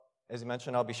As you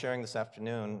mentioned, I'll be sharing this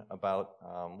afternoon about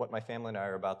what my family and I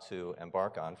are about to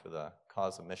embark on for the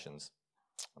cause of missions.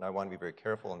 And I want to be very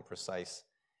careful and precise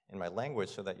in my language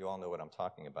so that you all know what I'm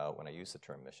talking about when I use the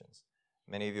term missions.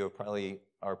 Many of you are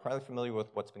probably familiar with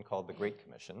what's been called the Great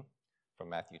Commission from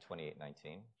Matthew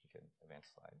 28:19. You can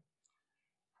advance the slide.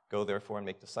 Go therefore and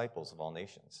make disciples of all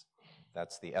nations.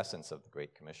 That's the essence of the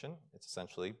Great Commission. It's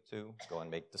essentially to go and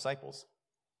make disciples.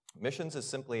 Missions is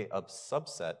simply a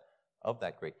subset of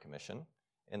that Great Commission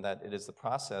in that it is the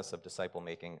process of disciple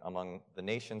making among the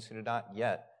nations who do not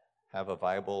yet have a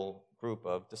viable group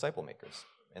of disciple makers.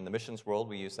 In the missions world,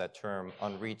 we use that term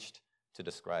unreached to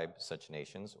describe such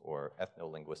nations or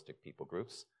ethno-linguistic people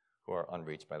groups who are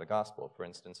unreached by the gospel. For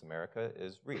instance, America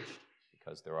is reached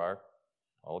because there are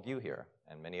all of you here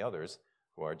and many others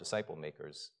who are disciple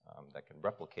makers that can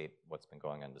replicate what's been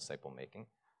going on in disciple making.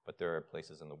 But there are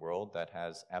places in the world that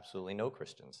has absolutely no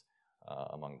Christians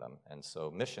among them. And so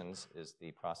missions is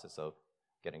the process of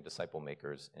getting disciple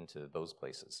makers into those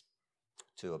places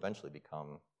to eventually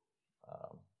become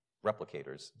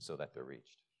replicators so that they're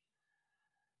reached.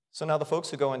 So now the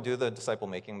folks who go and do the disciple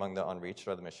making among the unreached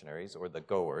are the missionaries or the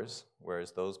goers,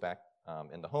 whereas those back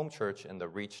in the home church in the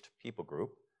reached people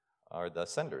group are the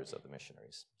senders of the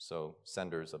missionaries, so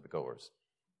senders of the goers.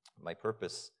 My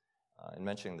purpose in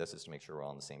mentioning this is to make sure we're all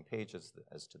on the same page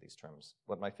as to these terms.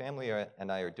 What my family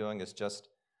and I are doing is just,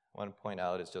 I want to point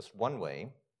out, is just one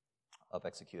way of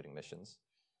executing missions,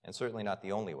 and certainly not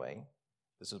the only way.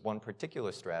 This is one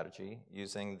particular strategy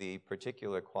using the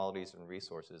particular qualities and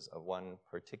resources of one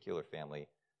particular family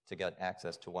to get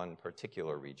access to one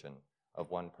particular region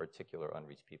of one particular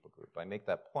unreached people group. I make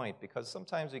that point because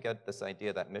sometimes we get this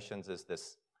idea that missions is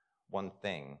this one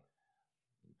thing.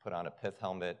 You put on a pith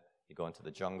helmet, you go into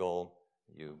the jungle,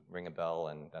 you ring a bell,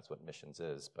 and that's what missions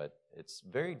is. But it's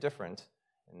very different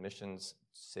in missions,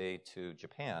 say, to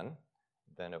Japan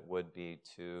than it would be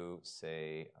to,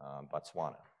 say,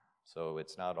 Botswana. So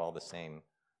it's not all the same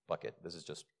bucket. This is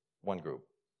just one group.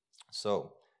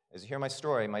 So as you hear my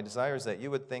story, my desire is that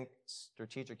you would think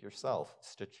strategically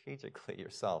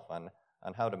yourself on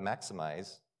how to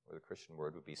maximize, or the Christian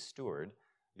word would be steward,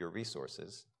 your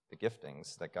resources, the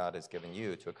giftings that God has given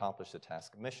you to accomplish the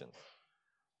task of mission.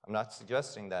 I'm not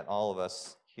suggesting that all of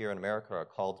us here in America are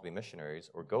called to be missionaries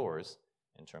or goers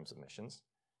in terms of missions.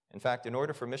 In fact, in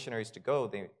order for missionaries to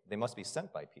go, they must be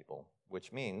sent by people,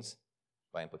 which means,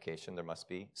 by implication, there must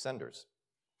be senders.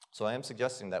 So I am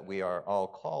suggesting that we are all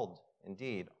called,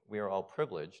 indeed, we are all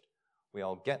privileged, we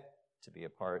all get to be a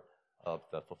part of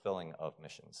the fulfilling of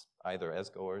missions, either as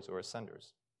goers or as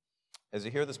senders. As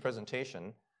you hear this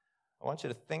presentation, I want you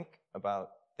to think about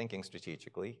thinking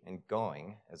strategically and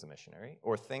going as a missionary,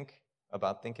 or think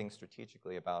about thinking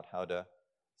strategically about how to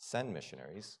send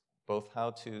missionaries, both how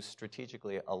to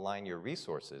strategically align your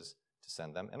resources to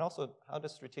send them, and also how to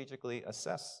strategically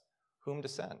assess whom to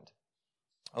send.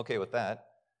 Okay, with that,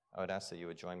 I would ask that you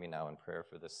would join me now in prayer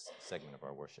for this segment of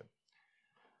our worship.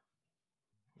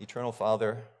 Eternal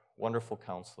Father, wonderful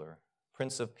Counselor,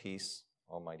 Prince of Peace,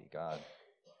 Almighty God,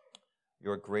 you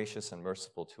are gracious and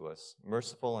merciful to us,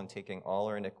 merciful in taking all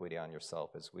our iniquity on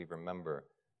yourself as we remember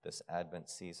this Advent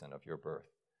season of your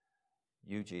birth.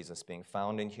 You, Jesus, being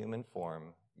found in human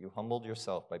form, you humbled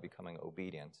yourself by becoming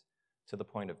obedient to the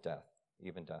point of death,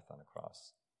 even death on a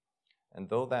cross. And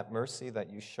though that mercy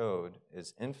that you showed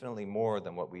is infinitely more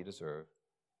than what we deserve,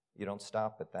 you don't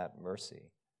stop at that mercy,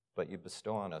 but you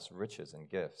bestow on us riches and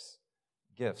gifts,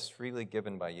 gifts freely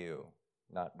given by you,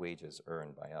 not wages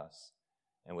earned by us.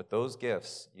 And with those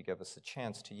gifts, you give us a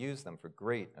chance to use them for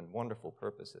great and wonderful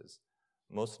purposes,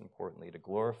 most importantly, to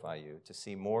glorify you, to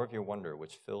see more of your wonder,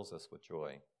 which fills us with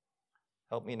joy.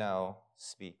 Help me now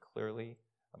speak clearly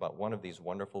about one of these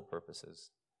wonderful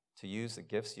purposes, to use the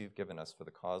gifts you've given us for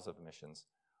the cause of missions,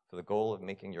 for the goal of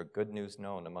making your good news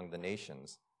known among the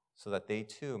nations, so that they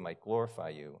too might glorify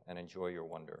you and enjoy your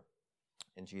wonder.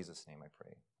 In Jesus' name I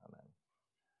pray, amen.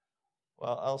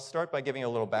 Well, I'll start by giving you a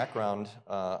little background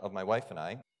of my wife and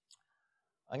I.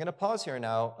 I'm going to pause here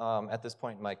now at this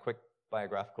point in my quick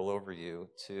biographical overview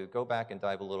to go back and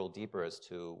dive a little deeper as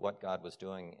to what God was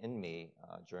doing in me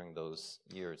during those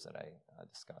years that I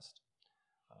discussed.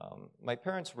 My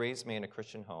parents raised me in a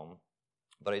Christian home,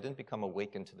 but I didn't become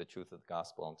awakened to the truth of the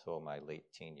gospel until my late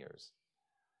teen years.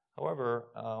 However,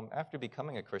 after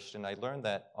becoming a Christian, I learned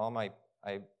that all my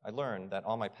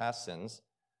past sins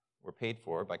were paid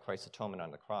for by Christ's atonement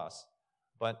on the cross.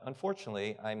 But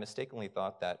unfortunately, I mistakenly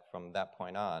thought that from that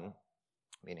point on,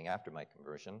 meaning after my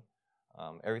conversion,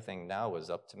 everything now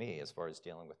was up to me as far as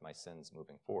dealing with my sins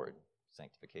moving forward,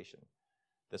 sanctification.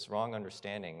 This wrong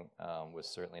understanding was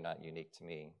certainly not unique to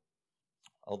me.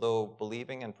 Although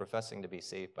believing and professing to be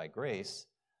saved by grace,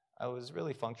 I was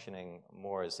really functioning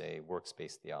more as a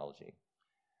works-based theology.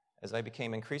 As I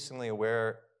became increasingly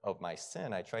aware of my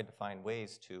sin, I tried to find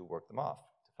ways to work them off,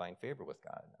 to find favor with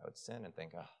God. I would sin and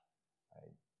think, I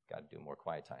got to do more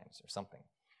quiet times or something.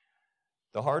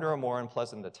 The harder or more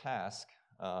unpleasant the task,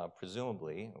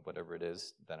 presumably, whatever it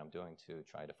is that I'm doing to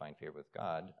try to find favor with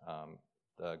God,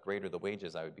 the greater the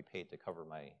wages I would be paid to cover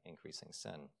my increasing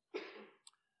sin.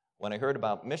 When I heard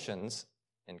about missions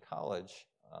in college,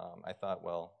 I thought,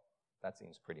 well, that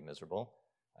seems pretty miserable.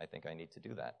 I think I need to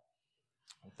do that.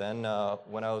 Then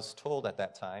when I was told at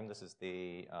that time, this is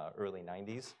the early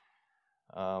 90s,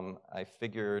 I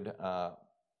figured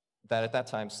that at that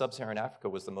time, sub-Saharan Africa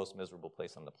was the most miserable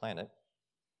place on the planet.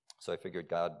 So I figured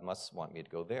God must want me to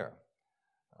go there.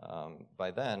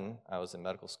 By then, I was in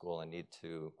medical school and needed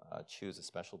to choose a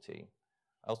specialty.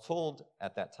 I was told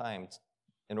at that time,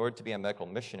 in order to be a medical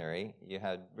missionary, you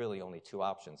had really only two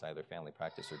options, either family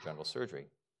practice or general surgery.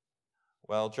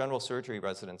 Well, general surgery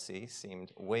residency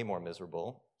seemed way more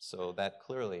miserable, so that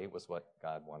clearly was what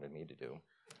God wanted me to do.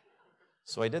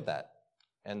 So I did that,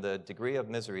 and the degree of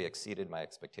misery exceeded my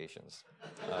expectations.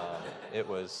 It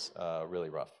was really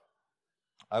rough.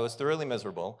 I was thoroughly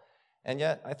miserable, and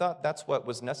yet I thought that's what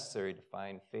was necessary to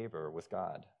find favor with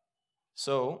God.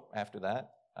 So after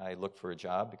that, I looked for a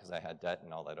job because I had debt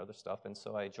and all that other stuff, and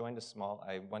so I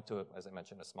went to, as I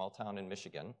mentioned, a small town in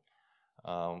Michigan,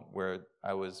 where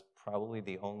I was probably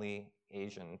the only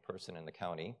Asian person in the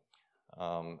county.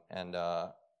 I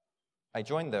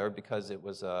joined there because it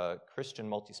was a Christian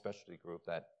multi-specialty group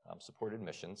that supported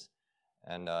missions.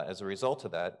 And as a result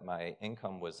of that, my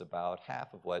income was about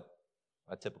half of what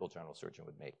a typical general surgeon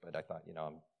would make. But I thought,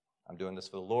 I'm doing this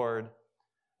for the Lord,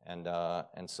 and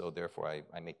so therefore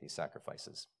I make these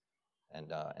sacrifices.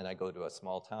 And I go to a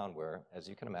small town where, as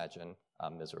you can imagine,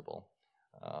 I'm miserable.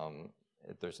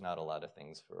 There's not a lot of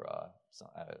things for,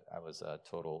 I was a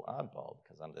total oddball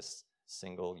because I'm this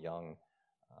single young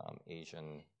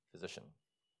Asian physician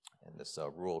in this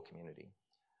rural community.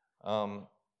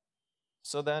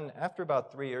 So then after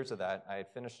about 3 years of that, I had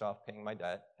finished off paying my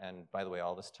debt. And by the way,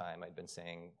 all this time I'd been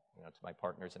saying to my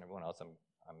partners and everyone else, I'm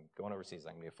going overseas,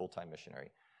 I'm going to be a full-time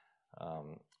missionary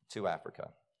to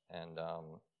Africa. And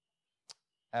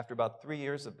after about 3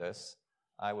 years of this,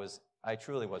 I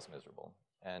truly was miserable.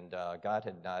 And God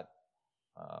had not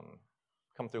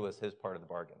come through with his part of the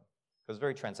bargain. It was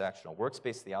very transactional.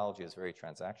 Works-based theology is very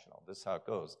transactional. This is how it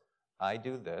goes. I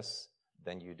do this,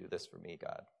 then you do this for me,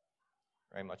 God.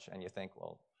 Very much. And you think,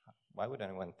 well, why would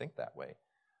anyone think that way?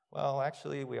 Well,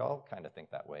 actually, we all kind of think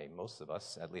that way. Most of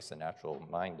us, at least the natural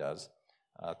mind does,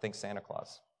 think Santa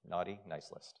Claus. Naughty,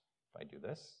 nice list. If I do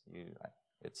this,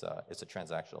 it's a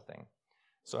transactional thing.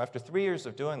 So after 3 years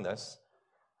of doing this,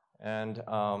 and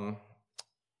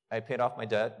I paid off my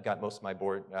debt, got most of my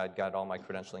board, got all my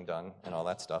credentialing done and all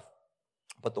that stuff.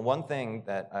 But the one thing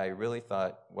that I really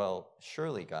thought, well,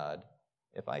 surely God,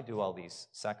 if I do all these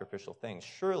sacrificial things,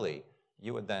 surely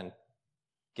you would then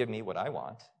give me what I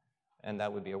want, and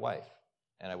that would be a wife.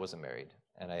 And I wasn't married,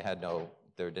 and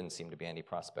there didn't seem to be any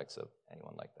prospects of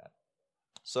anyone like that.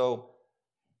 So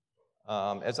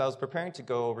as I was preparing to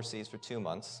go overseas for 2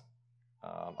 months,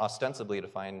 ostensibly to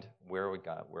find where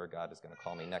God is going to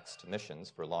call me next to missions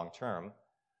for long term,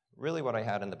 really what I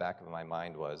had in the back of my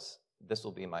mind was, this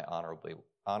will be my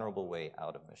honorable way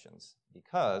out of missions.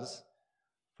 Because,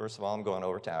 first of all, I'm going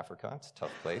over to Africa. It's a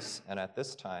tough place. And at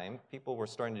this time, people were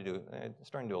starting to do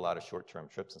a lot of short-term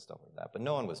trips and stuff like that. But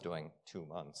no one was doing 2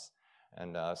 months.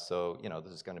 And so,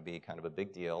 this is going to be kind of a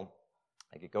big deal.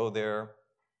 I could go there,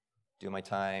 do my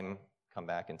time, come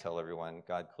back and tell everyone,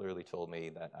 God clearly told me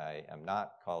that I am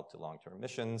not called to long-term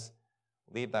missions,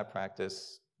 leave that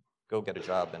practice, go get a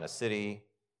job in a city,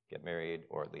 get married,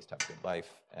 or at least have a good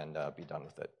life, and be done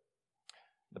with it.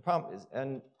 The problem is,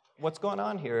 and what's going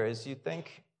on here is you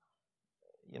think,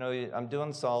 I'm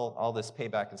doing all this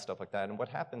payback and stuff like that, and what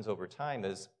happens over time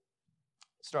is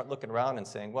start looking around and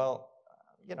saying, well,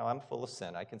 I'm full of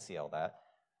sin, I can see all that,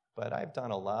 but I've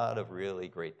done a lot of really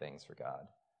great things for God.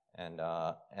 And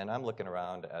I'm looking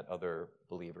around at other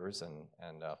believers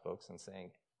and folks and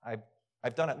saying,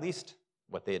 I've done at least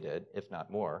what they did, if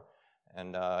not more,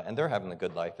 and they're having a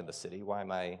good life in the city. Why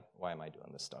am I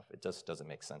doing this stuff? It just doesn't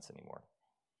make sense anymore.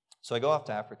 So I go off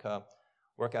to Africa,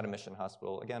 work at a mission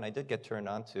hospital. Again, I did get turned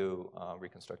on to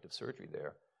reconstructive surgery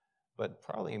there, but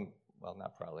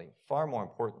far more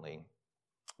importantly,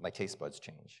 my taste buds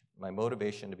change. My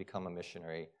motivation to become a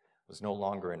missionary was no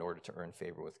longer in order to earn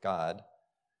favor with God.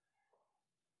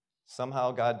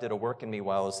 Somehow God did a work in me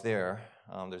while I was there.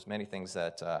 There's many things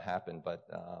that happened, but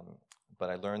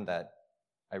I learned that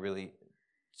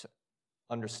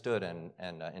understood and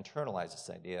internalized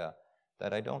this idea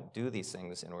that I don't do these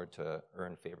things in order to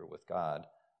earn favor with God,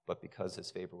 but because his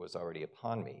favor was already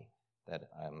upon me, that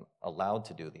I'm allowed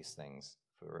to do these things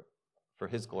for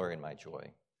his glory and my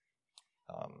joy.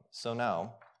 So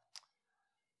now,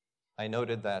 I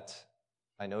noticed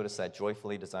that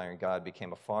joyfully desiring God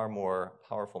became a far more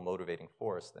powerful motivating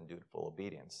force than dutiful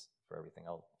obedience for everything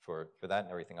else, for that and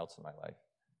everything else in my life.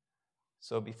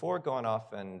 So before going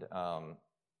off and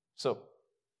so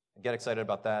get excited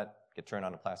about that, get turned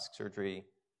on to plastic surgery,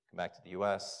 come back to the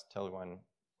U.S., tell everyone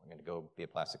I'm going to go be a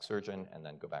plastic surgeon, and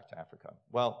then go back to Africa.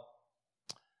 Well,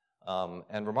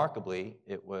 and remarkably,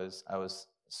 I was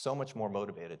so much more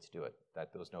motivated to do it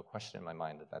that there was no question in my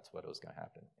mind that that's what was going to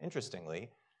happen. Interestingly,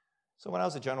 so when I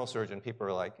was a general surgeon, people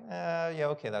were like, yeah,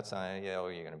 okay, that's fine. Yeah,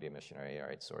 well, you're going to be a missionary, all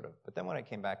right, sort of. But then when I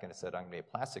came back and I said, I'm going to be a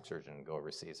plastic surgeon and go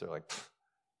overseas, they're like,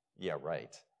 yeah,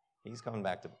 right. He's coming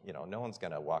back to, no one's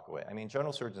going to walk away. I mean,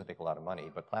 general surgeons make a lot of money,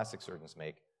 but plastic surgeons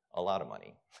make a lot of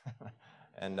money.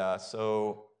 And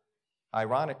so,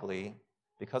 ironically,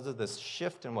 because of this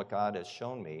shift in what God has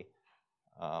shown me,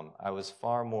 I was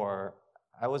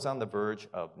on the verge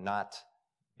of not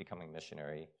becoming a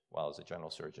missionary while I was a general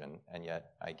surgeon, and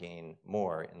yet I gained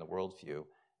more in the worldview,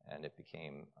 and it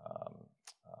became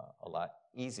a lot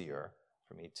easier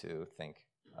for me to think,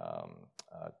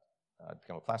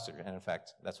 become a plastic surgeon. And in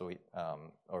fact, that's what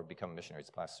or become a missionary as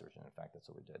a plastic surgeon. In fact, that's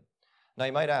what we did. Now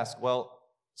you might ask, well,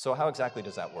 so how exactly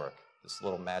does that work? This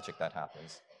little magic that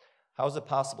happens. How is it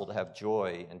possible to have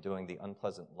joy in doing the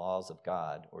unpleasant laws of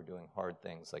God or doing hard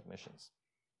things like missions?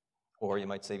 Or you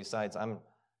might say, besides,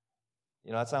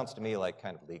 that sounds to me like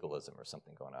kind of legalism or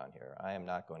something going on here. I am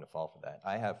not going to fall for that.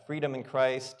 I have freedom in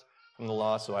Christ from the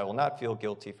law, so I will not feel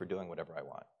guilty for doing whatever I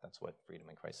want. That's what freedom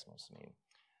in Christ is supposed to mean,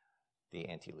 the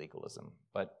anti-legalism.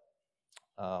 But,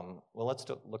 let's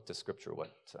look to Scripture,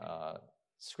 what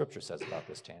Scripture says about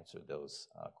this to answer those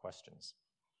questions.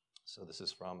 So this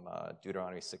is from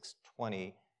Deuteronomy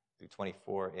 6:20 through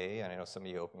 24a, and I know some of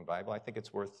you open your Bible. I think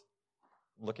it's worth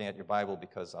looking at your Bible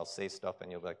because I'll say stuff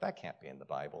and you'll be like, that can't be in the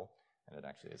Bible, and it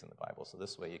actually is in the Bible. So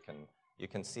this way you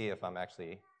can see if I'm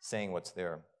actually saying what's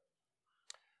there.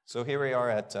 So here we are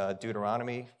at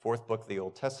Deuteronomy, fourth book of the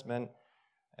Old Testament.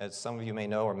 As some of you may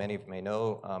know, or many of you may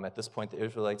know, at this point the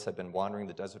Israelites have been wandering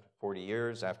the desert for 40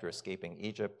 years after escaping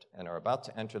Egypt and are about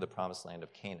to enter the promised land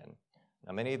of Canaan.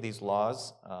 Now, many of these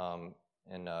laws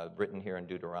written here in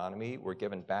Deuteronomy were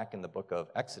given back in the book of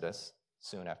Exodus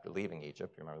soon after leaving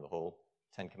Egypt. You remember the whole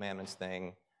Ten Commandments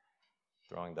thing,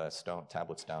 throwing the stone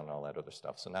tablets down and all that other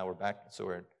stuff. So now we're back.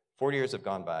 So 40 years have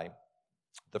gone by.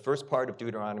 The first part of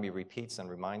Deuteronomy repeats and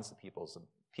reminds the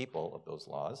people of those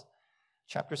laws.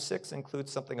 Chapter 6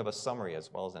 includes something of a summary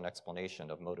as well as an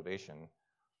explanation of motivation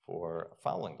for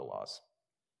following the laws.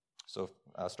 So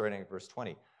starting at verse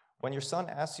 20. When your son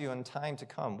asks you in time to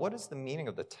come, what is the meaning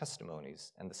of the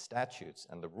testimonies and the statutes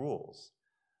and the rules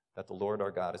that the Lord our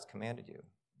God has commanded you?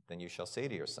 Then you shall say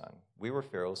to your son, we were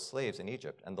Pharaoh's slaves in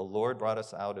Egypt, and the Lord brought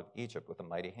us out of Egypt with a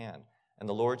mighty hand. And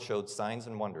the Lord showed signs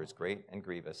and wonders, great and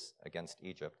grievous, against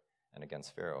Egypt and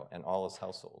against Pharaoh and all his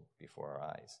household before our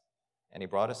eyes. And he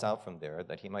brought us out from there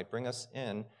that he might bring us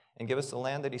in and give us the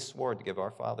land that he swore to give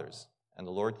our fathers. And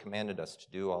the Lord commanded us to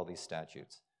do all these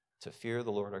statutes, to fear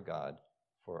the Lord our God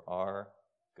for our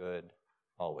good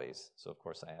always. So, of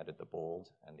course, I added the bold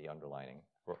and the underlining.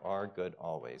 For our good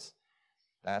always.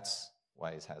 That's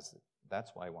why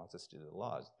he wants us to do the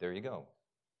laws. There you go.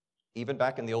 Even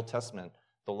back in the Old Testament,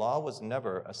 the law was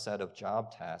never a set of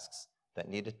job tasks that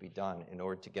needed to be done in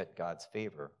order to get God's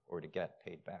favor or to get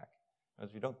paid back.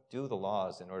 Because we don't do the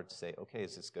laws in order to say, okay,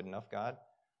 is this good enough, God?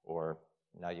 Or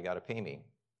now you got to pay me.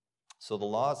 So the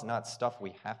law is not stuff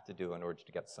we have to do in order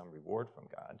to get some reward from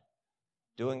God.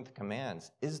 Doing the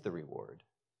commands is the reward.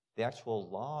 The actual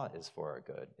law is for our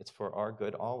good. It's for our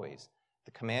good always.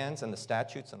 The commands and the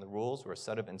statutes and the rules were a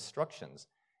set of instructions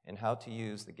in how to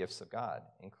use the gifts of God,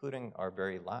 including our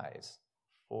very lives,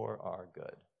 for our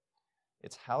good.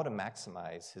 It's how to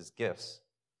maximize his gifts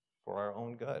for our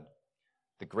own good,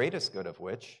 the greatest good of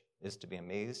which is to be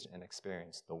amazed and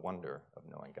experience the wonder of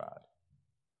knowing God.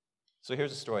 So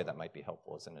here's a story that might be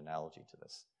helpful as an analogy to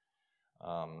this.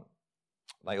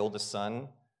 My oldest son,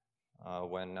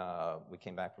 when we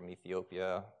came back from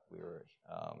Ethiopia,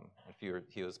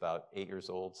 he was about 8 years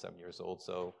old, 7 years old,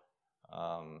 so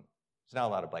there's not a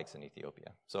lot of bikes in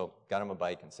Ethiopia. So got him a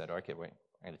bike and said, okay, we're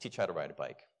going to teach you how to ride a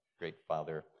bike. Great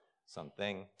father-son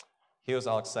thing. He was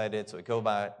all excited, so we go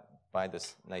buy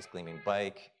this nice gleaming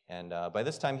bike, and by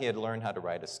this time he had learned how to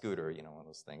ride a scooter, one of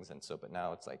those things, but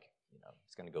now it's like,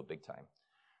 he's going to go big time.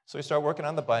 So we start working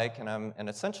on the bike, and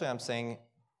essentially I'm saying,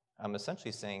 I'm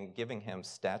essentially saying, giving him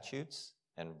statutes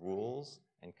and rules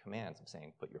and commands. I'm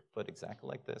saying, put your foot exactly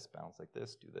like this, balance like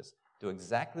this, do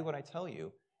exactly what I tell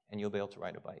you, and you'll be able to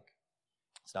ride a bike.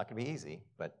 It's not going to be easy,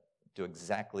 but do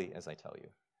exactly as I tell you.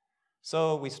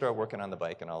 So we start working on the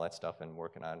bike and all that stuff and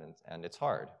working on it, and it's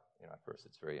hard. At first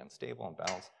it's very unstable and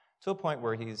balanced, to a point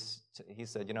where he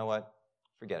said, you know what,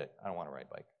 forget it, I don't want to ride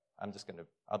a bike.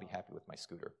 I'll be happy with my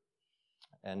scooter.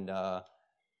 And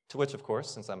to which, of course,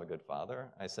 since I'm a good father,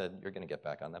 I said, you're going to get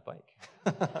back on that bike.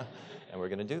 And we're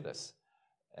going to do this.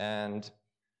 And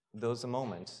those are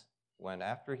moments when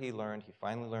after he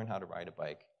finally learned how to ride a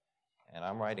bike, and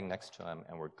I'm riding next to him,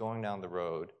 and we're going down the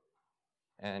road,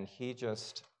 and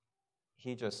it's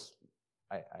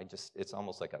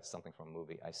almost like something from a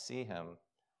movie. I see him,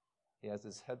 he has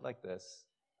his head like this,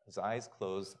 his eyes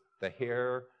closed, the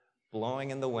hair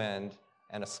blowing in the wind,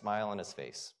 and a smile on his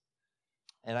face.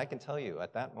 And I can tell you,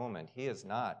 at that moment, he is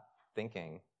not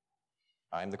thinking,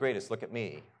 I'm the greatest, look at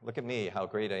me, how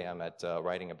great I am at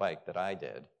riding a bike that I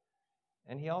did.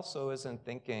 And he also isn't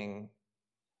thinking,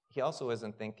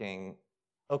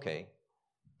 okay,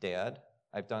 Dad,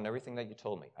 I've done everything that you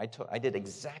told me. I did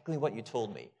exactly what you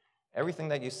told me. Everything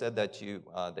that you said that you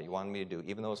wanted me to do,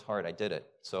 even though it was hard, I did it.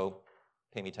 So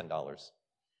pay me $10.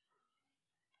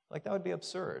 Like, that would be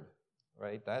absurd,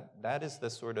 right? That is the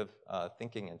sort of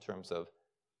thinking in terms of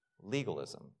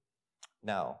legalism.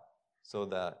 Now, so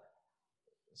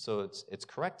it's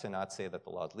correct to not say that the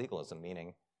law is legalism,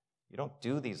 meaning you don't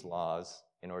do these laws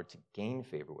in order to gain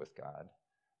favor with God.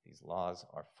 These laws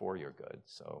are for your good,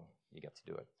 so you get to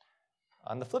do it.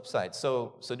 On the flip side,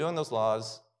 so doing those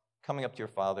laws, coming up to your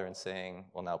father and saying,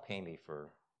 well, now pay me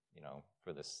for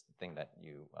this thing that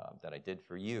I did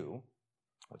for you,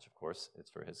 which of course it's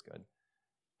for his good.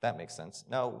 That makes sense.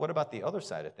 Now, what about the other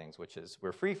side of things, which is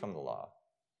we're free from the law?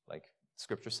 Like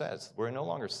Scripture says, we're no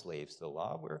longer slaves to the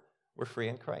law. We're free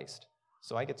in Christ.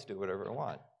 So I get to do whatever I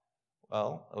want.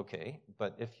 Well, okay,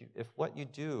 but if you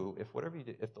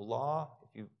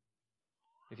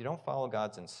don't follow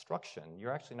God's instruction,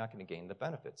 you're actually not going to gain the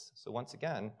benefits. So once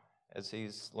again, as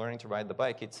he's learning to ride the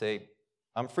bike, he'd say,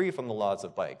 I'm free from the laws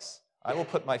of bikes. I will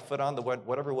put my foot on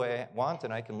whatever way I want,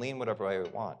 and I can lean whatever way I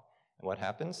want. And what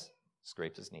happens?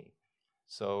 Scrapes his knee.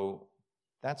 So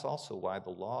that's also why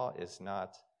the law is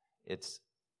not,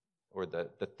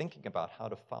 the thinking about how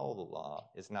to follow the law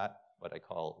is not what I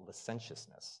call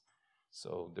licentiousness.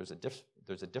 So there's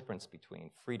a difference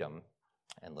between freedom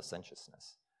and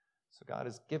licentiousness. So God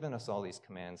has given us all these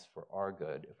commands for our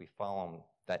good. If we follow them,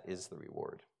 that is the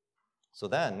reward. So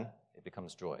then it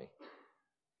becomes joy.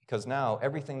 Because now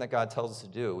everything that God tells us to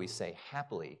do, we say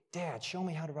happily, Dad, show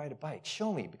me how to ride a bike.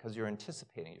 Show me, because you're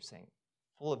anticipating, you're saying,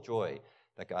 full of joy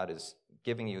that God is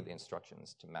giving you the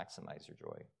instructions to maximize your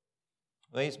joy.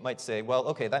 Well, you might say, well,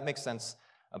 okay, that makes sense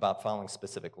about following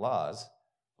specific laws,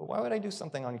 but why would I do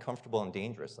something uncomfortable and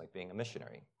dangerous like being a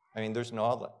missionary? I mean, there's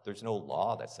no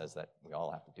law that says that we all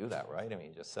have to do that, right? I mean,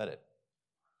 you just said it.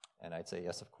 And I'd say,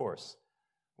 yes, of course.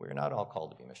 We're not all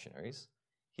called to be missionaries.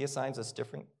 He assigns us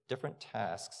different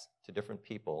tasks to different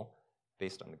people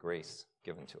based on the grace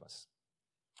given to us.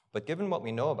 But given what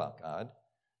we know about God,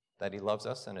 that he loves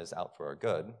us and is out for our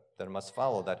good, then it must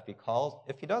follow that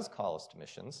if he does call us to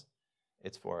missions,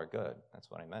 it's for our good.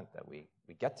 That's what I meant, that we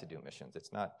get to do missions.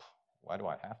 It's not, why do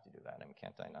I have to do that? I mean,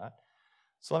 can't I not?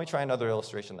 So let me try another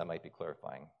illustration that might be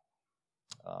clarifying.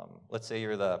 Let's say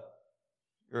you're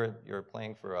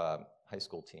playing for a high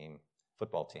school team,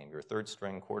 football team. You're a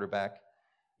third-string quarterback.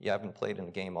 You haven't played in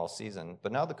the game all season,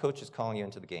 but now the coach is calling you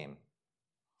into the game.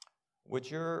 Would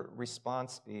your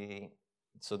response be,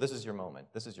 so this is your moment.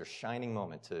 This is your shining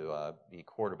moment to be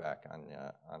quarterback on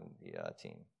the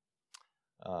team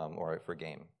or for a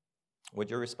game. Would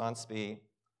your response be,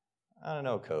 I don't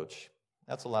know, coach,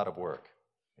 that's a lot of work.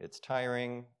 It's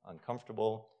tiring,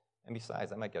 uncomfortable, and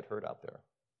besides, I might get hurt out there.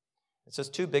 It's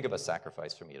just too big of a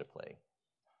sacrifice for me to play.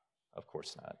 Of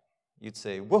course not. You'd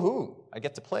say, woohoo, I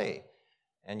get to play.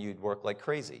 And you'd work like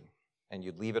crazy. And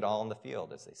you'd leave it all on the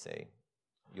field, as they say.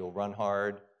 You'll run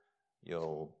hard.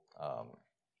 You'll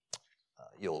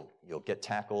get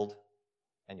tackled.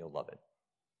 And you'll love it.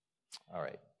 All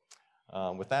right.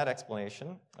 With that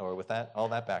explanation, or with all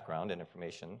that background and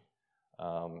information,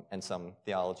 and some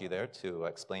theology there to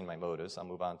explain my motives, I'll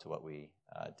move on to what we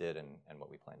did and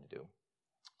what we plan to do.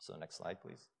 So next slide,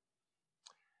 please.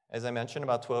 As I mentioned,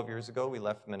 about 12 years ago, we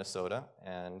left Minnesota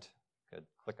and could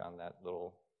click on that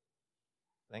little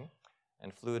thing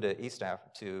and flew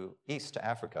to East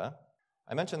Africa.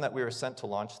 I mentioned that we were sent to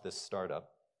launch this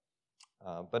startup,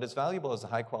 but as valuable as the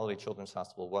high-quality children's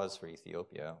hospital was for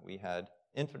Ethiopia, we had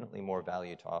infinitely more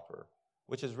value to offer,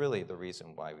 which is really the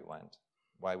reason why we went.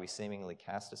 why we seemingly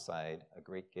cast aside a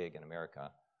great gig in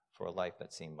America for a life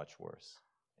that seemed much worse.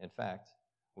 In fact,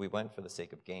 we went for the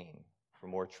sake of gain, for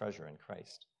more treasure in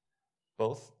Christ,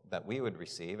 both that we would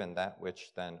receive and that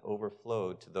which then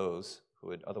overflowed to those who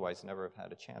would otherwise never have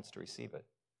had a chance to receive it.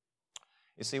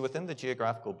 You see, within the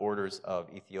geographical borders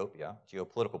of Ethiopia,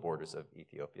 geopolitical borders of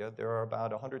Ethiopia, there are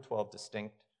about 112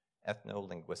 distinct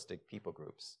ethno-linguistic people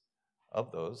groups.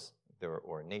 Of those,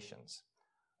 or nations.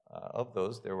 Of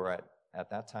those, there were at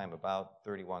that time about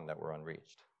 31 that were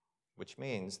unreached, which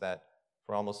means that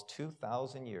for almost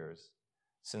 2,000 years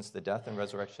since the death and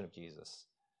resurrection of Jesus,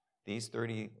 these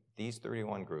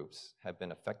 31 groups have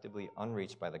been effectively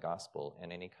unreached by the gospel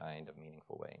in any kind of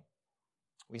meaningful way.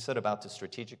 We set about to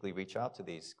strategically reach out to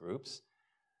these groups.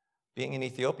 Being in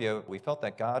Ethiopia, we felt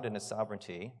that God in his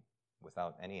sovereignty,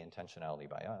 without any intentionality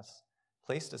by us,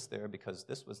 placed us there because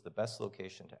this was the best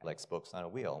location to, like spokes on a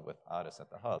wheel, with Addis at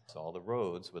the hub. So all the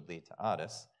roads would lead to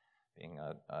Addis, being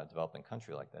a developing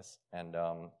country like this, and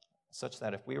such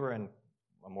that if we were in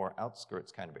a more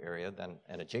outskirts kind of area, then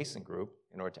an adjacent group,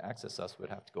 in order to access us, would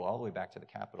have to go all the way back to the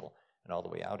capital and all the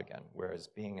way out again. Whereas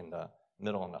being in the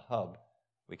middle in the hub,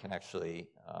 we can actually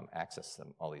access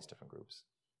them, all these different groups.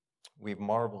 We've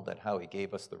marveled at how he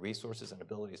gave us the resources and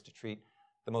abilities to treat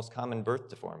the most common birth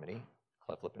deformity,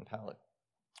 cleft lip and palate.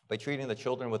 By treating the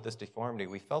children with this deformity,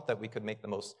 we felt that we could make the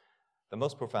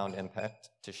most profound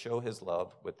impact to show his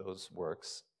love with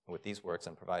these works,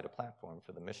 and provide a platform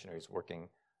for the missionaries working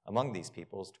among these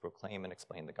peoples to proclaim and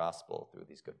explain the gospel through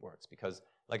these good works. Because,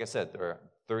 like I said, there are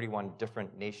 31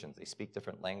 different nations. They speak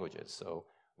different languages, so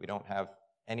we don't have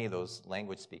any of those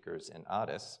language speakers in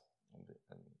Addis,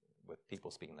 with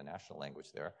people speaking the national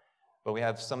language there. But we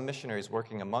have some missionaries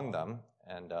working among them,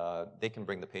 and they can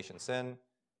bring the patients in,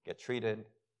 get treated,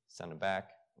 send them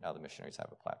back. Now the missionaries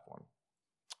have a platform.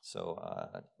 So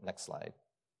next slide.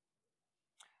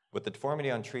 With the deformity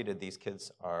untreated, these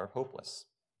kids are hopeless.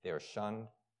 They are shunned,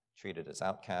 treated as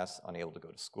outcasts, unable to go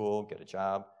to school, get a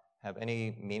job, have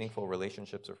any meaningful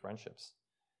relationships or friendships.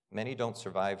 Many don't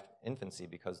survive infancy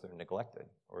because they're neglected,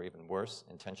 or even worse,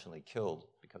 intentionally killed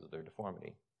because of their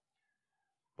deformity.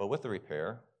 But with the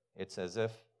repair, it's as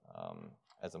if,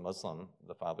 as a Muslim,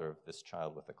 the father of this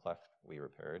child with a cleft we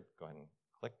repaired, go ahead and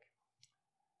click.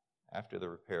 After the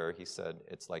repair, he said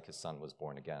it's like his son was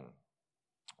born again.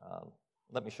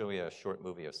 Let me show you a short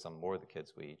movie of some more of the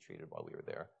kids we treated while we were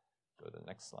there. Go to the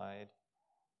next slide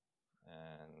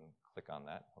and click on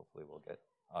that. Hopefully we'll get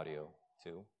audio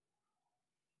too.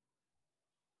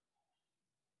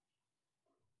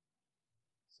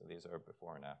 So these are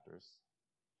before and afters.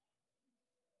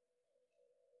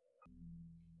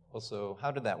 Also,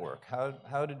 how did that work?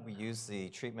 How did we use the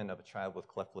treatment of a child with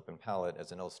cleft lip and palate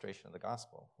as an illustration of the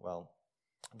gospel? Well,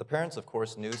 the parents, of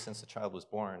course, knew since the child was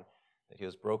born that he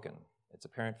was broken. It's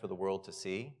apparent for the world to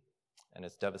see, and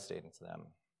it's devastating to them.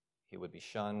 He would be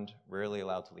shunned, rarely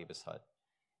allowed to leave his hut.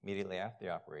 Immediately after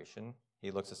the operation, he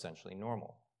looks essentially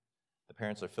normal. The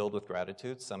parents are filled with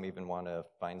gratitude. Some even want to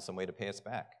find some way to pay us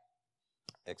back.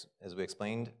 As we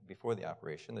explained before the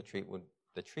operation,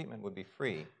 the treatment would be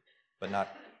free, but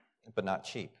not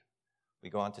cheap. We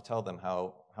go on to tell them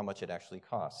how much it actually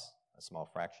costs, a small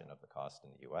fraction of the cost in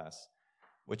the US,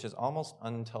 which is almost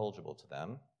unintelligible to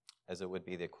them, as it would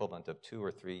be the equivalent of 2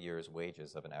 or 3 years'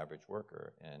 wages of an average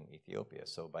worker in Ethiopia.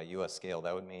 So by US scale,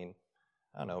 that would mean,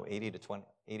 I don't know, $80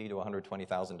 to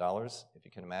 $120,000, if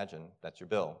you can imagine. That's your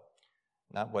bill.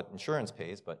 Not what insurance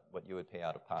pays, but what you would pay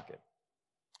out of pocket.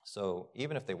 So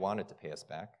even if they wanted to pay us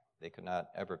back, they could not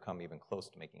ever come even close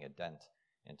to making a dent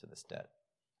into this debt.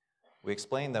 We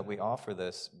explained that we offer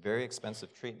this very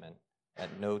expensive treatment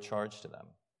at no charge to them,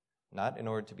 not in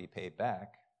order to be paid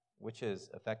back, which is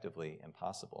effectively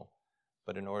impossible,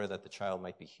 but in order that the child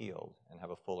might be healed and have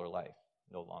a fuller life,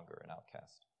 no longer an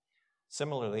outcast.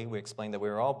 Similarly, we explained that we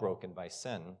are all broken by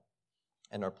sin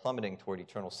and are plummeting toward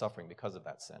eternal suffering because of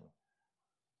that sin.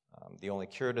 The only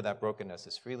cure to that brokenness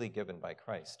is freely given by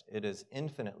Christ. It is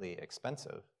infinitely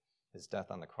expensive. His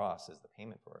death on the cross is the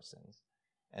payment for our sins.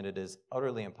 And it is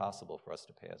utterly impossible for us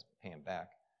to pay him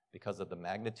back because of the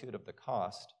magnitude of the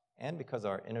cost and because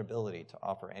of our inability to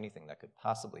offer anything that could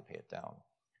possibly pay it down.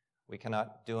 We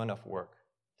cannot do enough work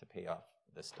to pay off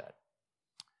this debt.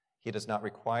 He does not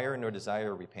require nor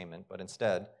desire repayment, but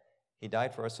instead, he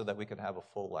died for us so that we could have a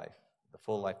full life, the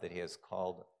full life that he has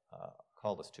called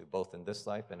us to, both in this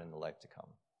life and in the life to come,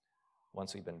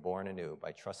 once we've been born anew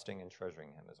by trusting and treasuring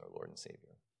him as our Lord and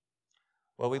Savior.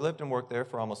 Well, we lived and worked there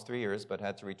for almost 3 years, but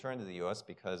had to return to the U.S.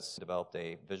 because he developed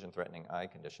a vision-threatening eye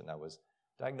condition that was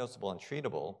diagnosable and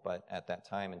treatable, but at that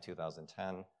time in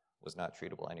 2010 was not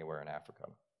treatable anywhere in Africa.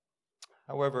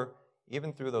 However,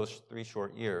 Even through those 3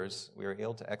 short years, we were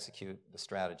able to execute the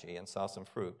strategy and saw some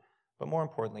fruit, but more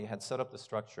importantly, had set up the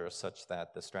structure such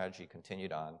that the strategy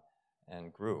continued on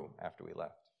and grew after we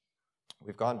left.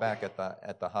 We've gone back at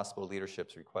the hospital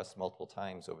leadership's request multiple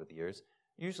times over the years,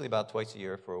 usually about twice a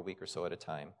year for a week or so at a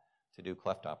time, to do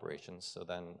cleft operations, so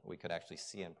then we could actually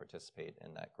see and participate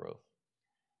in that growth.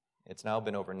 It's now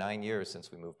been over 9 years since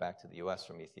we moved back to the U.S.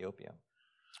 from Ethiopia.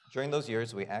 During those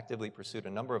years, we actively pursued a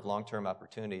number of long-term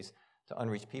opportunities to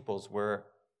unreached peoples where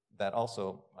that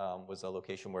also was a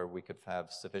location where we could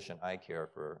have sufficient eye care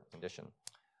for condition.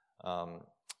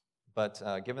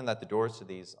 But given that the doors to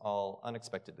these all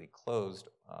unexpectedly closed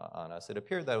on us, it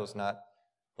appeared that it was not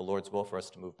the Lord's will for us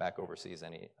to move back overseas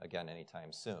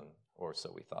anytime soon, or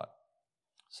so we thought.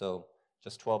 So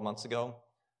just 12 months ago,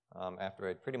 after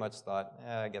I'd pretty much thought,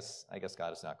 I guess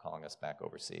God is not calling us back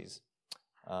overseas,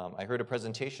 I heard a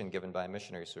presentation given by a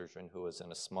missionary surgeon who was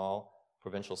in a small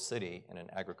provincial city in an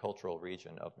agricultural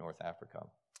region of North Africa.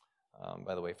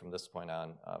 By the way, from this point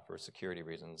on, for security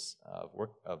reasons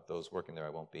of those working there, I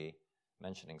won't be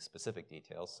mentioning specific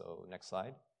details. So next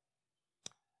slide.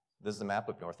 This is a map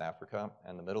of North Africa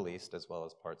and the Middle East, as well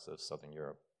as parts of Southern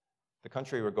Europe. The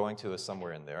country we're going to is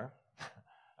somewhere in there.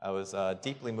 I was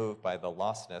deeply moved by the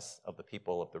lostness of the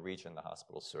people of the region the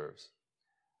hospital serves.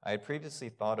 I had previously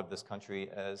thought of this country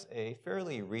as a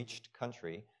fairly reached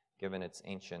country, given its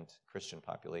ancient Christian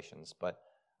populations, but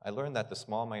I learned that the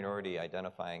small minority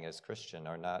identifying as Christian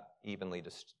are not evenly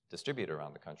distributed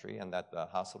around the country, and that the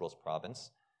hospital's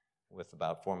province, with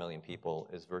about 4 million people,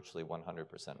 is virtually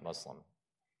 100% Muslim.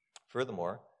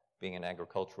 Furthermore, being an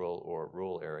agricultural or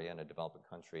rural area in a developing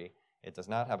country, it does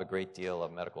not have a great deal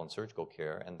of medical and surgical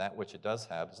care, and that which it does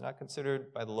have is not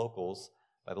considered by the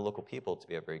local people to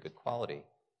be of very good quality,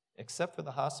 except for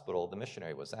the hospital the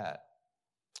missionary was at,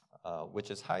 which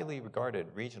is highly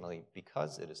regarded regionally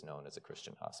because it is known as a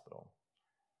Christian hospital.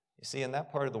 You see, in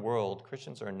that part of the world,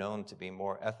 Christians are known to be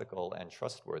more ethical and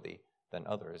trustworthy than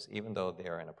others, even though they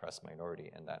are an oppressed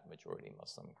minority in that majority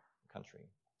Muslim country.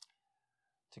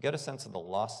 To get a sense of the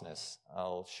lostness,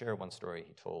 I'll share one story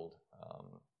he told.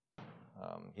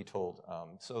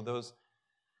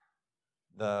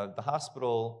 The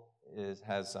hospital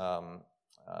has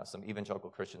some evangelical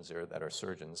Christians there that are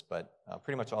surgeons, but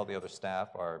pretty much all the other staff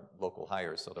are local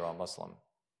hires, so they're all Muslim.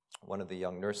 One of the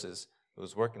young nurses who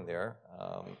was working there,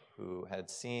 who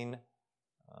had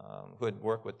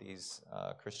worked with these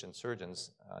Christian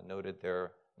surgeons, noted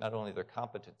not only their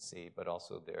competency, but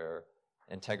also their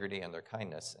integrity and their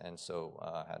kindness, and so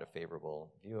had a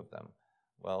favorable view of them.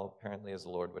 Well, apparently, as the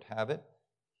Lord would have it,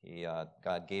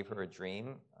 God gave her a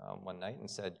dream one night and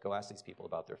said, "Go ask these people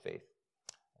about their faith."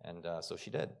 And so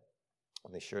she did.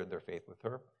 And they shared their faith with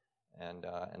her, and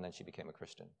then she became a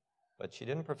Christian. But she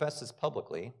didn't profess this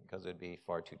publicly because it would be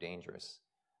far too dangerous.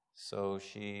 So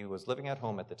she was living at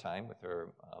home at the time with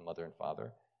her mother and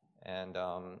father, and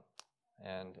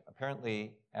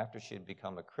apparently after she had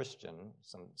become a Christian,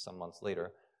 some months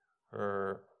later,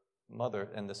 her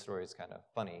mother, and this story is kind of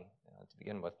funny to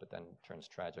begin with, but then turns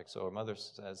tragic. So her mother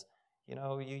says,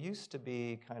 "You used to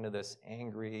be kind of this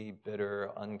angry,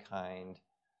 bitter, unkind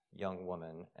young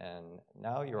woman, and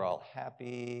now you're all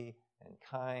happy and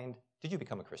kind. Did you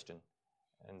become a Christian?"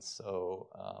 And so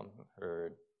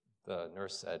the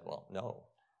nurse said, "Well, no."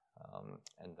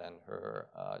 And then her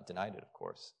denied it, of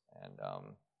course. And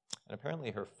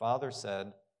apparently her father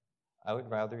said, "I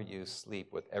would rather you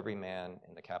sleep with every man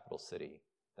in the capital city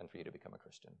than for you to become a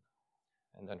Christian."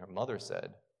 And then her mother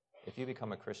said, "If you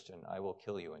become a Christian, I will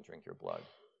kill you and drink your blood."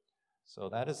 So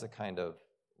that is the kind of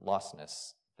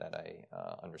lostness that I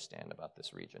understand about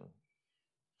this region.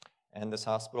 And this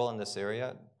hospital in this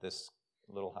area, this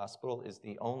little hospital, is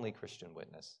the only Christian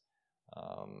witness,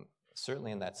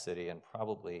 certainly in that city and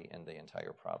probably in the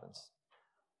entire province.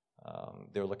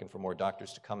 They're looking for more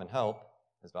doctors to come and help,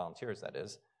 as volunteers, that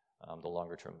is. The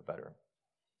longer term, the better.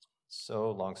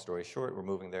 So long story short, we're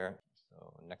moving there.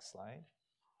 So next slide.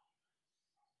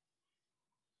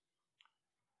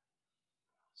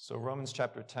 So Romans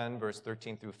chapter 10, verse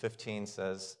 13 through 15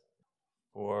 says,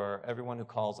 "For everyone who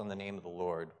calls on the name of the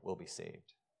Lord will be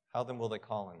saved. How then will they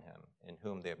call on him in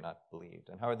whom they have not believed?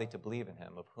 And how are they to believe in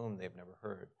him of whom they have never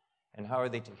heard? And how are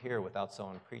they to hear without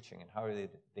someone preaching? And how are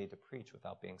they to preach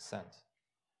without being sent?"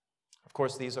 Of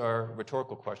course, these are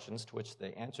rhetorical questions to which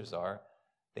the answers are,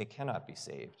 they cannot be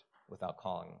saved without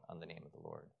calling on the name of the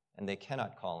Lord. And they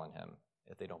cannot call on him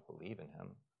if they don't believe in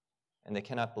him. And they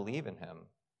cannot believe in him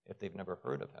if they've never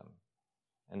heard of him.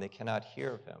 And they cannot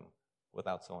hear of him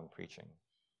without someone preaching.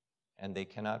 And they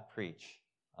cannot preach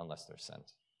unless they're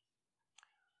sent.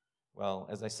 Well,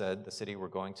 as I said, the city we're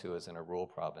going to is in a rural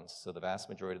province, so the vast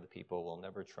majority of the people will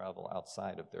never travel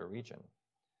outside of their region.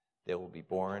 They will be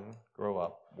born, grow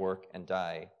up, work, and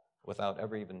die without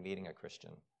ever even meeting a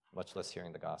Christian, much less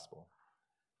hearing the gospel.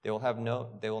 They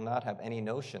will not have any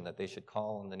notion that they should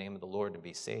call on the name of the Lord and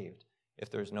be saved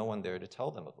if there's no one there to tell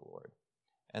them of the Lord.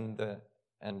 And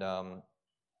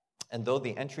though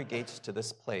the entry gates to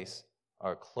this place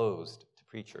are closed to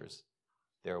preachers,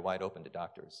 they are wide open to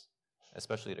doctors,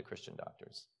 especially to Christian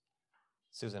doctors.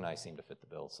 Susan and I seem to fit the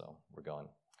bill, so we're going.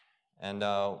 And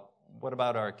what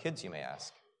about our kids, you may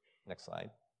ask? Next slide.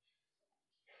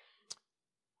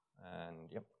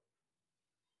 And yep.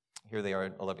 Here they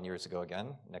are 11 years ago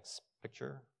again. Next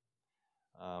picture.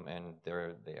 And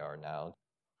there they are now.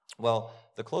 Well,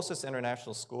 the closest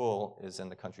international school is in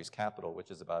the country's capital,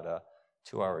 which is about a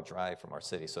 2-hour drive from our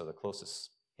city, so the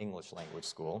closest English language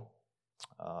school.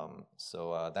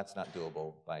 So that's not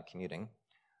doable by commuting.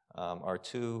 Our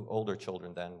 2 older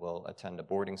children then will attend a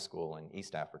boarding school in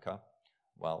East Africa,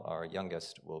 while our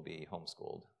youngest will be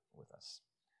homeschooled with us.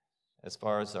 As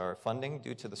far as our funding,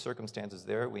 due to the circumstances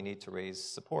there, we need to raise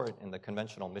support in the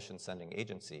conventional mission sending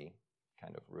agency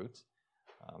kind of route.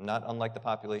 Not unlike the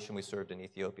population we served in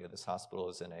Ethiopia, this hospital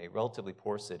is in a relatively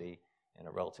poor city in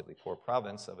a relatively poor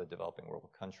province of a developing world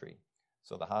country.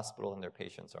 So the hospital and their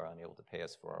patients are unable to pay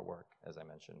us for our work. As I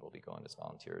mentioned, we'll be going as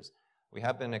volunteers. We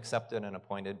have been accepted and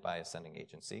appointed by a sending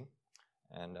agency.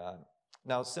 And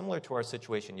now, similar to our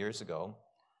situation years ago,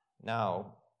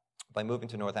 now, by moving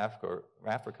to North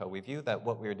Africa, we view that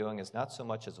what we are doing is not so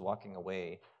much as walking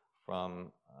away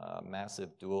from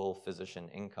massive dual physician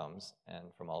incomes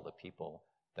and from all the people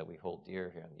that we hold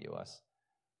dear here in the U.S.,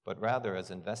 but rather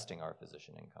as investing our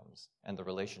physician incomes and the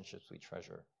relationships we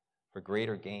treasure for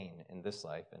greater gain in this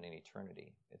life and in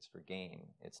eternity. It's for gain.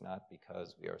 It's not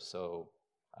because we are so,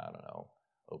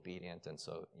 obedient and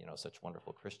so, such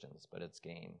wonderful Christians, but it's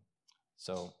gain.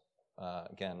 So,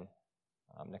 again,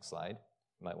 next slide.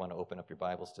 You might want to open up your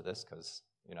Bibles to this because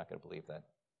you're not going to believe that.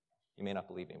 You may not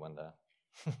believe me when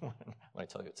I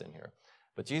tell you it's in here.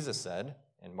 But Jesus said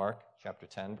in Mark chapter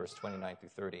 10, verse 29 through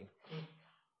 30,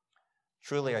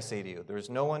 "Truly I say to you, there is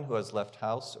no one who has left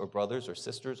house or brothers or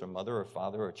sisters or mother or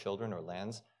father or children or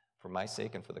lands for my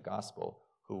sake and for the gospel,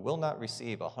 who will not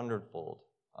receive 100-fold,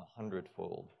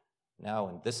 100-fold. Now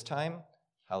in this time,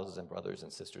 houses and brothers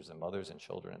and sisters and mothers and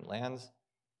children and lands,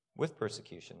 with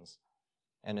persecutions,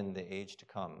 and in the age to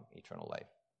come, eternal life.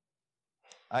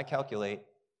 I calculate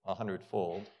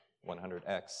 100-fold,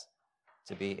 100x,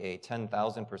 to be a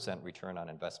 10,000% return on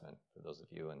investment, for those of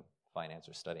you in finance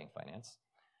or studying finance,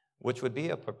 which would be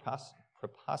a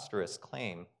preposterous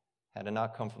claim had it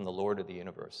not come from the Lord of the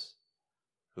universe,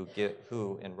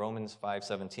 who in Romans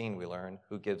 5:17 we learn,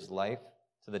 who gives life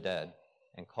to the dead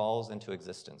and calls into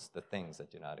existence the things that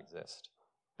do not exist.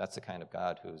 That's the kind of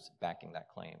God who's backing that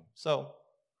claim. So,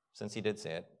 since he did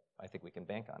say it, I think we can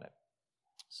bank on it.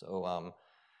 So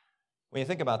when you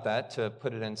think about that, to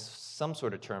put it in some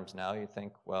sort of terms now, you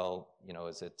think, well,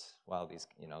 is it, wow, these,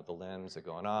 the limbs are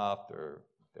going off,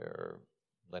 they're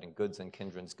letting goods and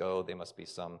kindreds go, they must be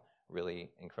some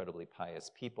really incredibly pious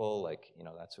people, like,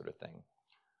 that sort of thing.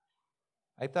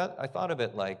 I thought of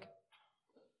it like,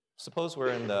 suppose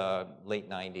we're in the late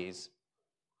 90s,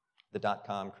 the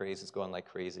dot-com craze is going like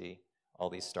crazy, all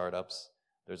these startups.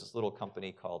 There's this little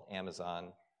company called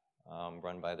Amazon,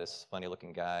 run by this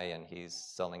funny-looking guy, and he's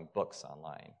selling books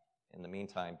online. In the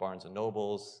meantime, Barnes &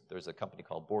 Nobles, there's a company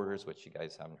called Borders, which you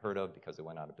guys haven't heard of because it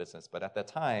went out of business. But at that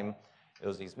time, it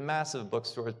was these massive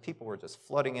bookstores. People were just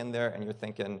flooding in there, and you're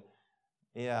thinking,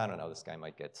 yeah, I don't know, this guy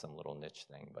might get some little niche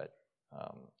thing. But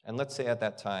and let's say at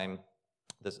that time,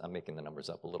 I'm making the numbers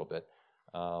up a little bit,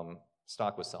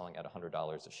 stock was selling at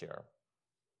 $100 a share.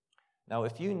 Now,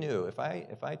 if you knew, if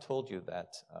I told you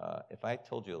that,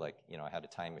 like, I had a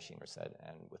time machine or said,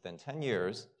 and within 10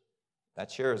 years,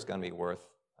 that share is going to be worth,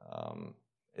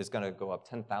 is going to go up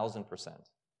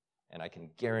 10,000%, and I can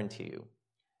guarantee you,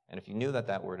 and if you knew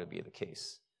that were to be the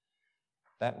case,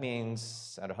 that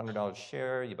means at $100 a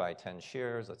share, you buy 10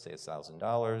 shares, let's say it's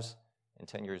 $1,000, in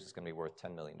 10 years it's going to be worth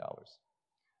 $10 million.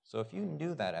 So if you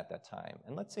knew that at that time,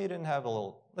 and let's say you didn't have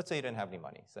any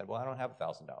money, you said, well, I don't have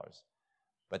 $1,000.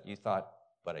 But you thought,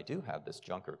 but I do have this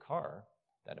junker car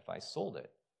that if I sold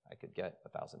it, I could get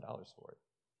 $1,000 for it.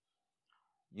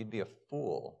 You'd be a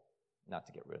fool not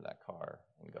to get rid of that car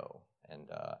and go and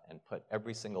put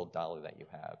every single dollar that you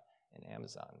have in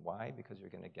Amazon. Why? Because you're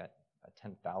going to get a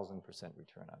 10,000%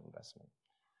 return on investment.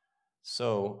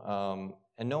 So,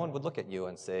 and no one would look at you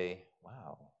and say,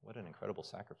 wow, what an incredible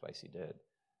sacrifice you did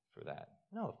for that.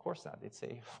 No, of course not. They'd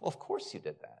say, well, of course you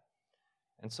did that.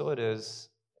 And so it is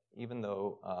even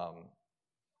though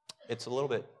it's a little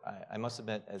bit, I must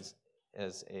admit, as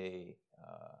a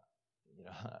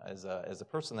as a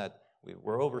person that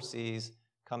we're overseas,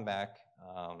 come back.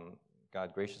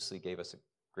 God graciously gave us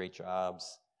great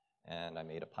jobs, and I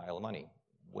made a pile of money,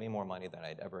 way more money than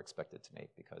I'd ever expected to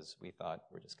make, because we thought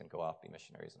we're just going to go off, be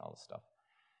missionaries, and all this stuff.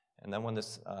 And then when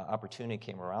this opportunity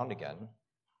came around again,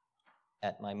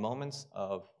 at my moments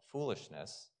of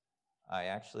foolishness, I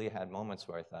actually had moments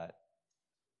where I thought,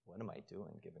 what am I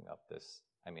doing giving up this?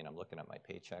 I mean, I'm looking at my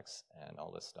paychecks and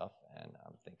all this stuff, and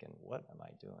I'm thinking, what am I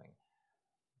doing?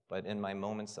 But in my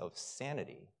moments of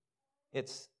sanity,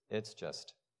 it's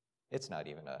not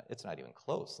even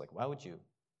close. Like, why would you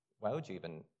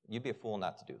even, you'd be a fool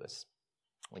not to do this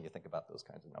when you think about those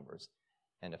kinds of numbers,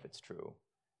 and if it's true.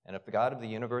 And if the God of the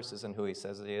universe isn't who he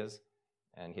says he is,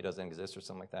 and he doesn't exist or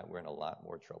something like that, we're in a lot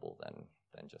more trouble than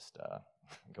just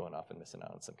going off and missing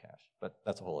out on some cash. But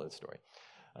that's a whole other story.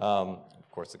 Of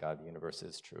course, the God of the universe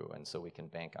is true, and so we can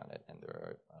bank on it. And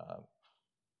there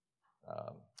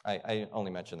are, I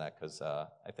only mention that because I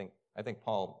think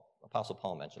Apostle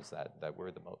Paul mentions that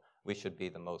we should be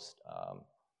the most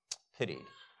pitied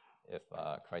if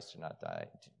Christ did not die,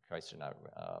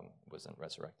 wasn't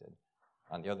resurrected.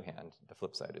 On the other hand, the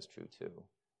flip side is true too.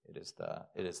 It is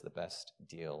the best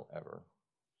deal ever.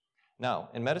 Now,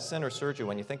 in medicine or surgery,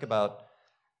 when you think about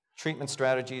treatment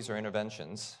strategies or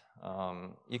interventions,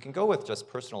 you can go with just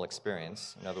personal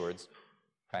experience. In other words,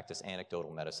 practice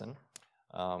anecdotal medicine.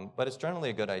 But it's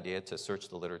generally a good idea to search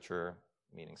the literature,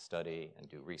 meaning study and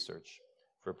do research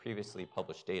for previously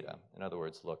published data. In other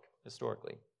words, look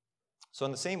historically. So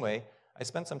in the same way, I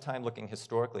spent some time looking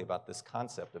historically about this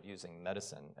concept of using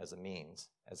medicine as a means,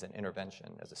 as an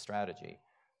intervention, as a strategy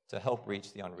to help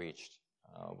reach the unreached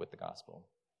with the gospel.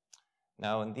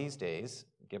 Now, in these days,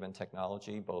 given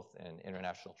technology, both in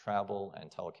international travel and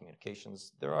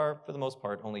telecommunications, there are, for the most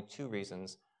part, only two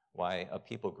reasons why a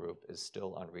people group is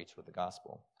still unreached with the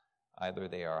gospel. Either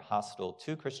they are hostile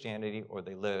to Christianity or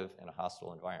they live in a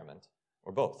hostile environment,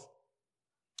 or both.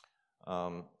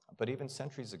 But even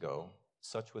centuries ago,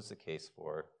 such was the case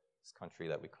for this country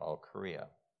that we call Korea.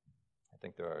 I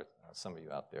think there are some of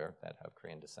you out there that have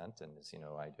Korean descent, and as you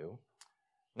know, I do.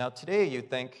 Now, today you'd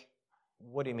think,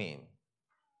 what do you mean?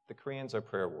 The Koreans are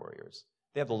prayer warriors.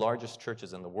 They have the largest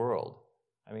churches in the world.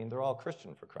 I mean, they're all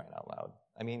Christian, for crying out loud.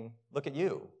 I mean, look at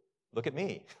you. Look at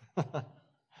me.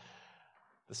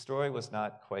 The story was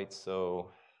not quite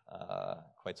so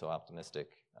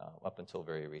optimistic up until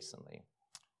very recently.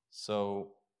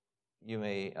 So you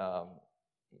may, I'll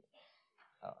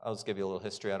just give you a little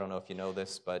history. I don't know if you know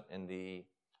this, but in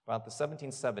about the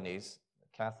 1770s,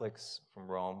 Catholics from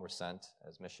Rome were sent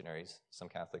as missionaries. Some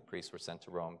Catholic priests were sent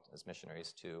to Rome as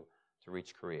missionaries to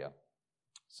reach Korea.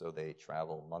 So they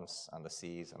travel months on the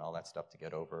seas and all that stuff to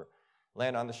get over,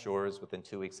 land on the shores. Within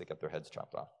 2 weeks, they get their heads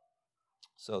chopped off.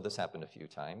 So this happened a few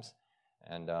times,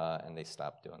 and they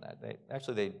stopped doing that. They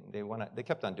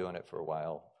kept on doing it for a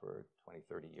while, for 20,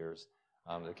 30 years.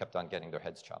 They kept on getting their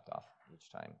heads chopped off each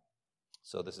time.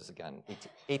 So this is, again,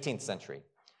 18th century,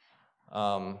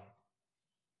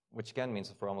 which again means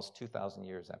that for almost 2,000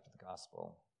 years after the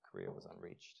gospel, Korea was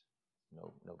unreached.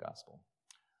 No gospel.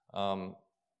 And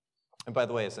by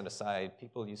the way, as an aside, you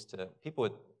would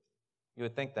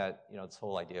think that, this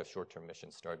whole idea of short-term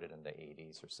missions started in the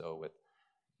 80s or so with,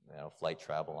 flight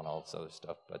travel and all this other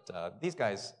stuff. But these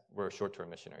guys were short-term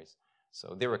missionaries.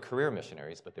 So they were career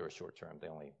missionaries, but they were short-term. They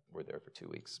only were there for 2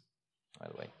 weeks, by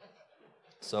the way.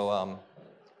 So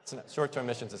short-term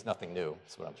missions is nothing new,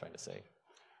 is what I'm trying to say.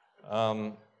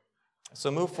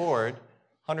 So move forward.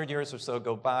 100 years or so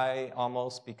go by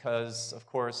almost because, of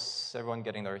course, everyone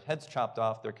getting their heads chopped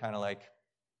off, they're kind of like,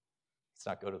 let's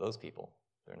not go to those people.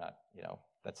 They're not,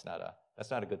 that's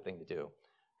not a good thing to do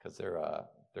because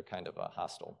they're kind of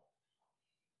hostile.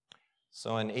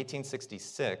 So in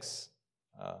 1866,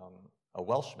 a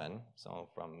Welshman, someone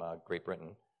from Great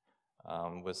Britain,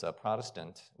 was a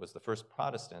Protestant, was the first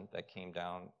Protestant that came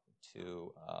down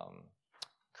to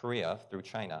Korea through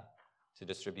China to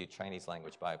distribute Chinese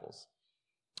language Bibles.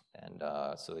 And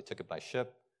so they took it by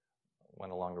ship,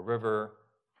 went along a river,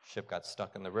 ship got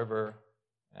stuck in the river,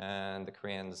 and the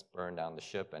Koreans burned down the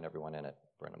ship and everyone in it,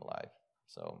 burned them alive.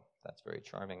 So that's very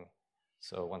charming.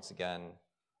 So once again,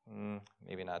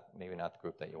 maybe not the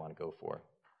group that you want to go for.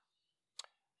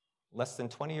 Less than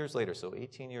 20 years later, so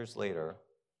 18 years later,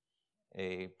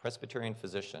 a Presbyterian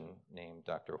physician named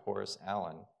Dr. Horace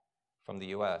Allen from the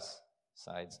U.S.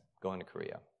 decides going to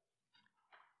Korea.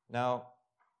 Now,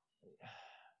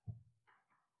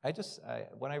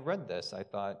 when I read this, I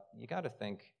thought, you got to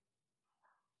think,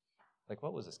 like,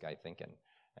 what was this guy thinking?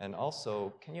 And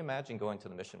also, can you imagine going to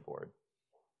the mission board?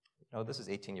 This is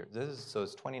 18 years. So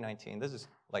it's 2019. This is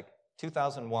like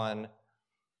 2001.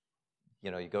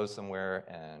 You go somewhere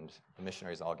and the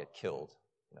missionaries all get killed,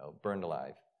 burned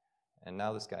alive. And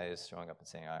now this guy is showing up and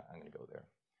saying, I'm going to go there.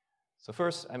 So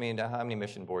first, how many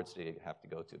mission boards do you have to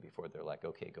go to before they're like,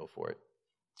 okay, go for it?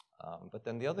 But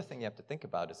then the other thing you have to think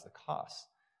about is the cost.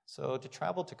 So to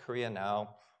travel to Korea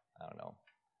now, I don't know,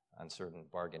 on certain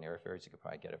bargain airfares, you could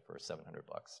probably get it for $700,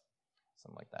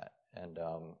 something like that. And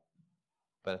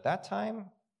but at that time,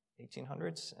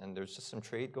 1800s, and there's just some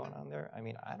trade going on there.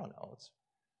 I don't know. It's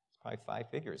probably 5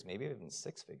 figures, maybe even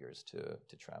 6 figures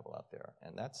to travel out there,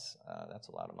 and that's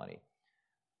a lot of money.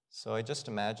 So I just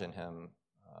imagine him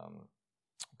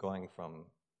going from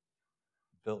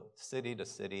city to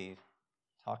city,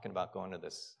 talking about going to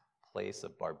this place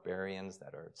of barbarians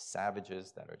that are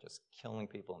savages, that are just killing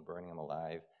people and burning them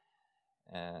alive,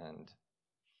 and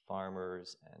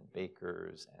farmers and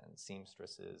bakers and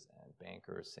seamstresses and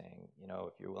bankers saying,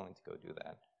 if you're willing to go do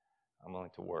that, I'm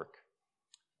willing to work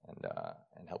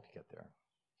and help you get there.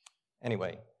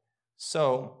 Anyway,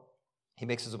 so he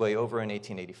makes his way over in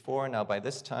 1884. Now, by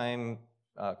this time,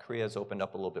 Korea has opened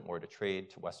up a little bit more to trade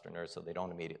to Westerners, so they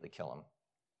don't immediately kill him.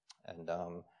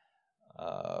 And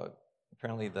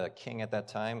apparently the king at that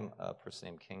time, a person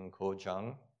named King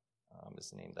Go-jung,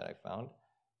 is the name that I found.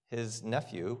 His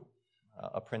nephew,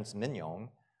 a Prince Minyoung,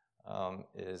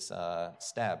 is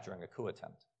stabbed during a coup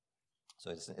attempt. So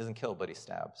he isn't killed, but he's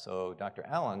stabbed. So Dr.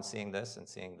 Allen, seeing this and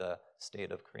seeing the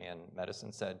state of Korean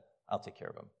medicine, said, I'll take care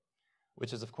of him,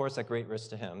 which is, of course, at great risk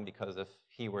to him, because if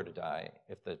he were to die,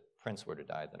 if the prince were to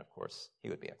die, then, of course, he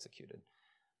would be executed.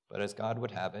 But as God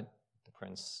would have it, the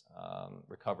prince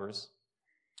recovers,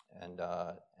 and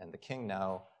the king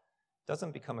now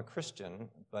doesn't become a Christian,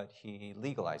 but he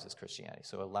legalizes Christianity.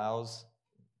 So allows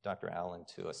Dr. Allen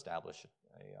to establish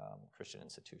Christian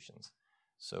institutions.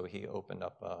 So he opened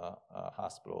up a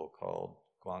hospital called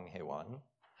Gwanghaewon,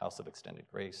 House of Extended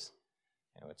Grace.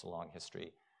 It's a long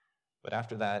history. But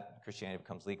after that, Christianity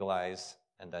becomes legalized,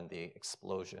 and then the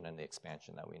explosion and the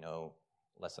expansion that we know,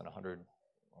 less than 100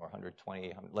 or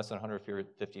 120, less than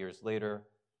 150 years later,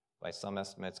 by some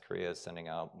estimates, Korea is sending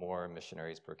out more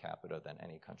missionaries per capita than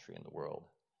any country in the world.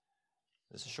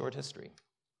 This is a short history.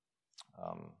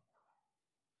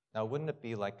 Now, wouldn't it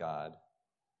be like God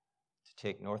to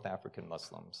take North African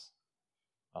Muslims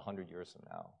 100 years from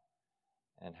now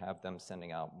and have them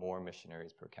sending out more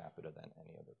missionaries per capita than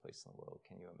any other place in the world?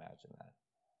 Can you imagine that?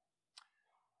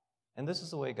 And this is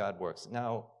the way God works.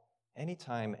 Now,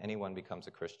 anytime anyone becomes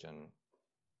a Christian,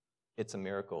 it's a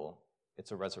miracle.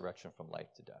 It's a resurrection from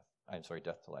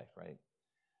death to life, right?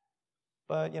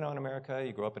 But, in America,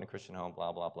 you grow up in a Christian home,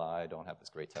 blah, blah, blah. I don't have this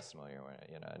great testimony,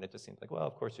 and it just seems like, well,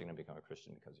 of course you're going to become a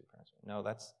Christian because your parents are. No,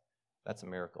 that's a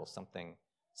miracle. Something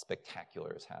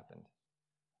spectacular has happened.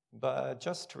 But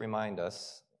just to remind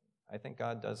us, I think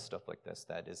God does stuff like this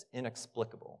that is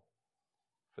inexplicable.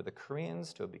 For the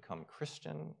Koreans to have become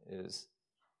Christian is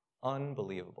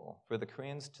unbelievable. For the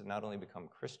Koreans to not only become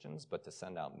Christians, but to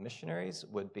send out missionaries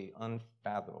would be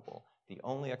unfathomable. The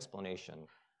only explanation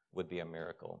would be a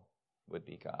miracle, would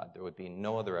be God. There would be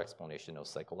no other explanation, no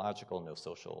psychological, no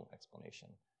social explanation.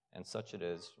 And such it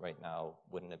is right now,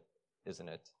 isn't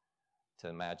it, to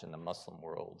imagine the Muslim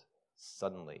world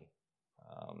suddenly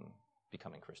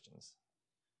becoming Christians.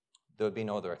 There would be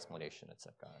no other explanation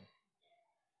except God.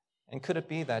 And could it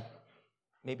be that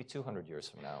maybe 200 years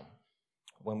from now,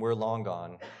 when we're long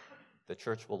gone, the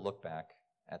church will look back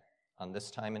on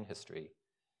this time in history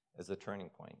as a turning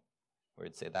point, where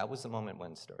it'd say that was the moment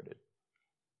when it started.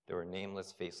 There were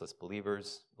nameless, faceless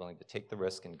believers willing to take the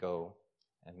risk and go,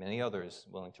 and many others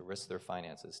willing to risk their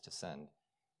finances to send,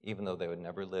 even though they would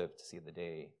never live to see the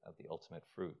day of the ultimate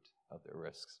fruit of their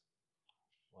risks.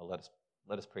 Well,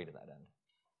 let us pray to that end.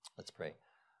 Let's pray.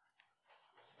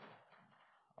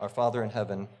 Our Father in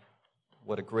heaven,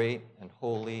 what a great and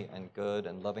holy and good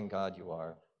and loving God you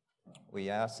are. We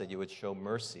ask that you would show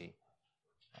mercy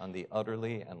on the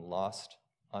utterly and lost,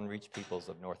 unreached peoples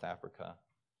of North Africa,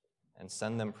 and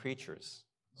send them preachers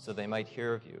so they might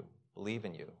hear of you, believe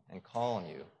in you, and call on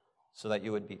you, so that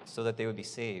they would be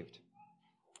saved.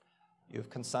 You have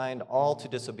consigned all to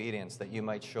disobedience that you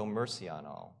might show mercy on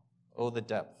all. Oh, the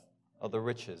depth of the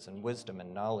riches and wisdom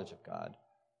and knowledge of God.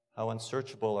 How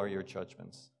unsearchable are your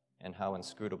judgments, and how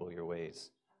inscrutable your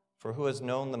ways. For who has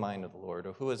known the mind of the Lord,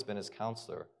 or who has been his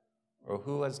counselor, or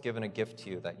who has given a gift to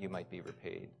you that you might be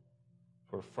repaid?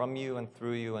 For from you and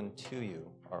through you and to you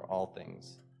are all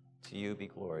things. To you be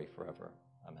glory forever.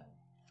 Amen.